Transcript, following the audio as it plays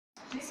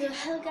So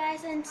hello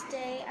guys, and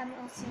today I'm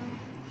also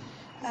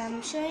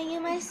showing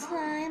you my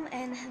slime,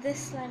 and this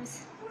slime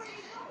is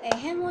a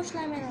hand wash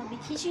slime, and I'll be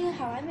teaching you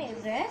how I made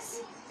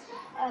this.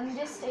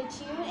 Just stay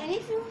tuned, and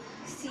if you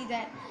see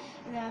that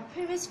in the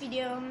previous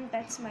video,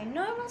 that's my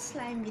normal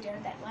slime video,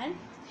 that one,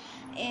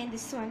 and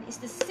this one is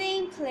the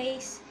same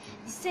place,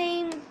 the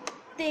same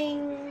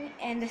thing,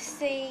 and the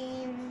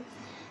same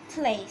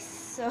place.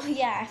 So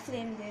yeah, I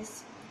filmed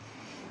this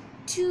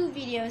 2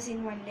 videos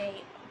in one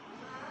day.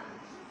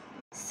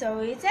 So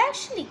it's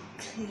actually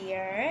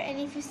clear, and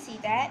if you see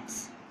that,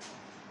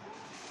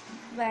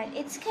 but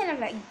it's kind of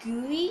like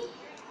gooey.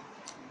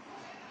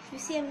 If you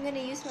see, I'm gonna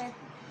use my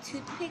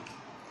toothpick,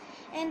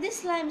 and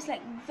this slime is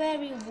like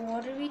very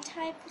watery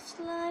type of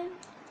slime.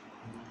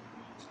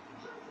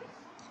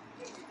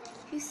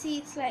 If you see,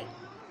 it's like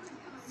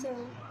so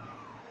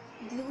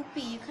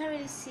gloopy. You can't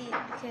really see it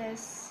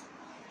because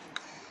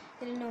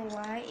I don't know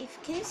why.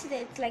 Can you see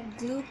that it's like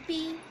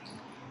gloopy?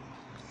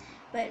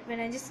 But when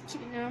I just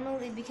keep it normal,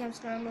 it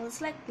becomes normal.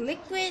 It's like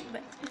liquid,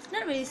 but it's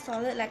not really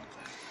solid like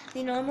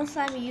the normal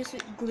slime you use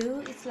with glue.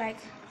 It's like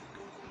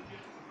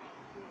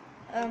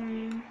how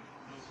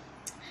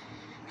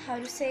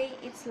to say,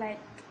 it's like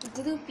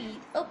gloopy.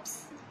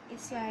 Oops,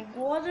 it's like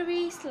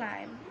watery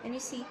slime, and you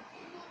see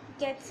it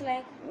gets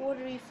like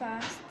watery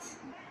fast.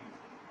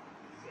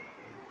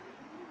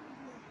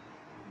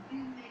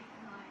 You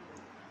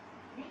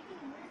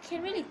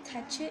can really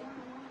touch it,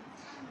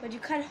 but you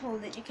can't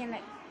hold it. You can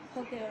like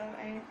poke it or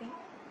anything.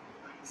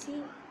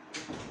 See,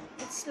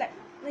 it's like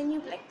when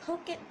you like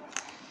poke it,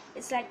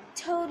 it's like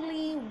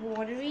totally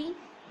watery,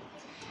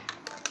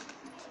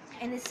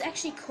 and it's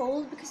actually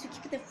cold because we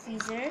keep it in the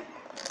freezer.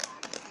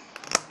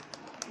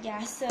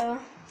 Yeah, so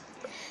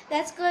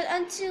let's go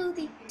on to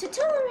the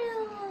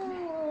tutorial.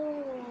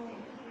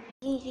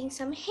 Needing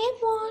some hand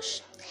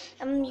wash.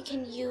 You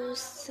can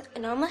use a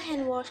normal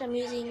hand wash. I'm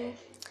using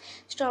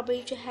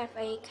strawberry to have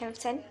a kind of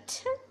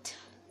scent,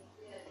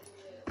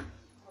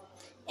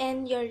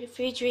 and your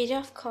refrigerator,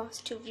 of course,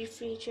 to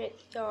refrigerate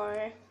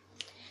your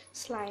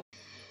slime.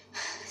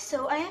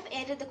 So I have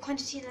added the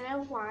quantity that I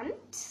want,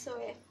 so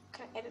I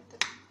can edit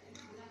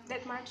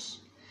that much.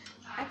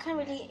 I can't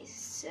really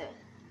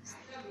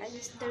I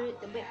just stir it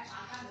a bit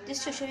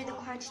just to show you the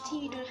quantity.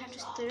 You don't have to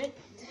stir it,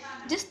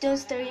 just don't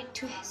stir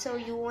it so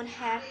you won't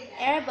have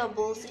air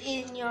bubbles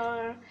in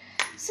your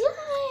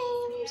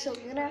slime. So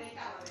we're gonna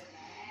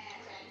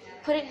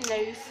put it in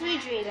the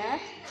refrigerator.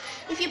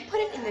 If you put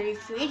it in the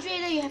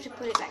refrigerator, you have to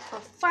put it like for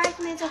 5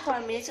 minutes or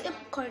 4 minutes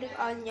according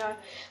on your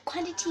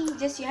quantity.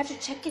 Just you have to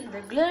check it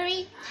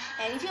regularly.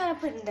 And if you want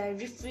to put it in the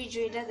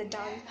refrigerator, the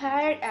down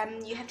part,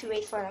 you have to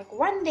wait for like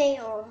 1 day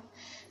or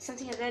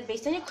something like that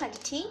based on your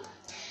quantity.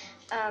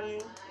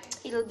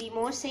 It'll be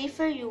more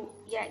safer. You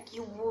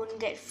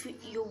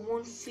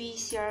won't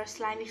freeze your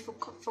slime if you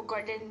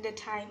forgotten the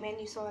time and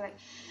you saw like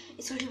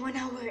it's only 1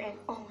 hour and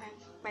oh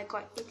my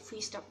god, it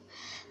freezed up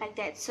like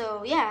that.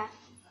 So yeah,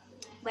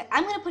 but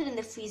I'm gonna put it in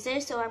the freezer,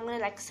 so I'm gonna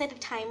like set a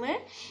timer,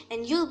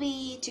 and you'll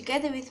be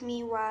together with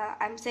me while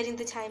I'm setting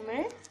the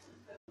timer.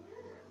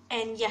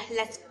 And yeah,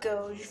 let's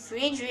go.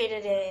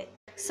 Refrigerated it.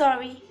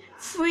 Sorry,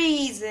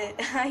 freeze it.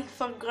 I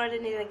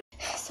forgotten it again.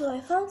 So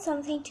I found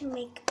something to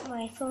make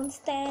my phone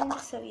stand.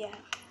 So yeah,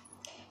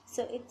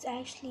 so it's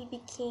actually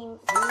became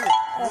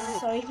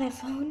sorry, my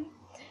phone.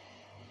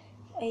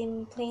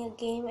 I'm playing a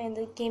game and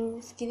the game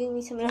is giving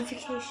me some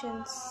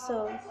notifications.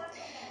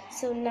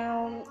 So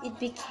now it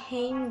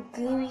became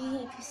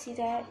gooey. If you see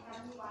that,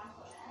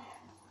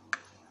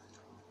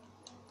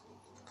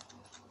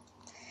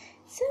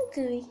 so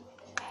gooey.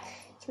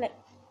 Like,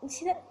 you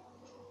see that?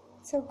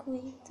 So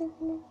gooey.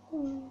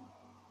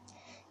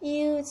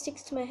 Ew, it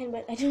sticks to my hand,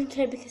 but I don't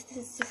care because this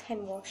is just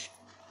hand wash.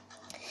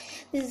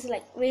 This is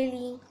like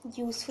really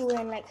useful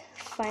and like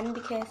fun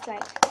because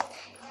like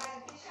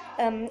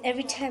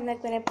every time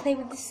like when I play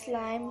with this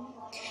slime,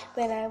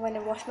 when I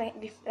wash my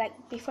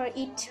before I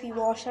eat, we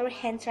wash our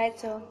hands, right?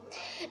 So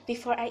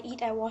before I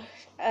eat, I wash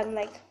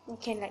like you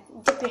can like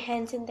dip your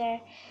hands in there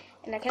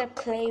and I kind of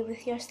play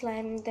with your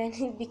slime. Then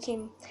it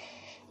became,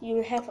 you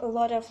will have a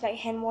lot of like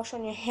hand wash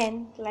on your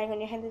hand, lying on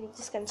your hand, and you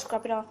just can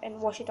scrub it off and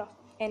wash it off,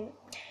 and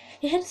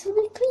your hands will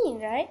be clean,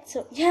 right?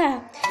 So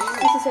yeah,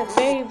 this is a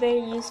very,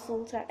 very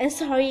useful time. And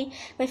sorry,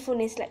 my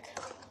phone is like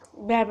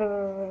blah blah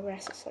blah blah blah,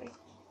 so sorry.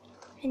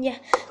 And yeah,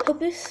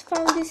 hope you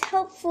found this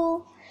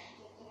helpful,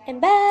 and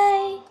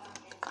bye.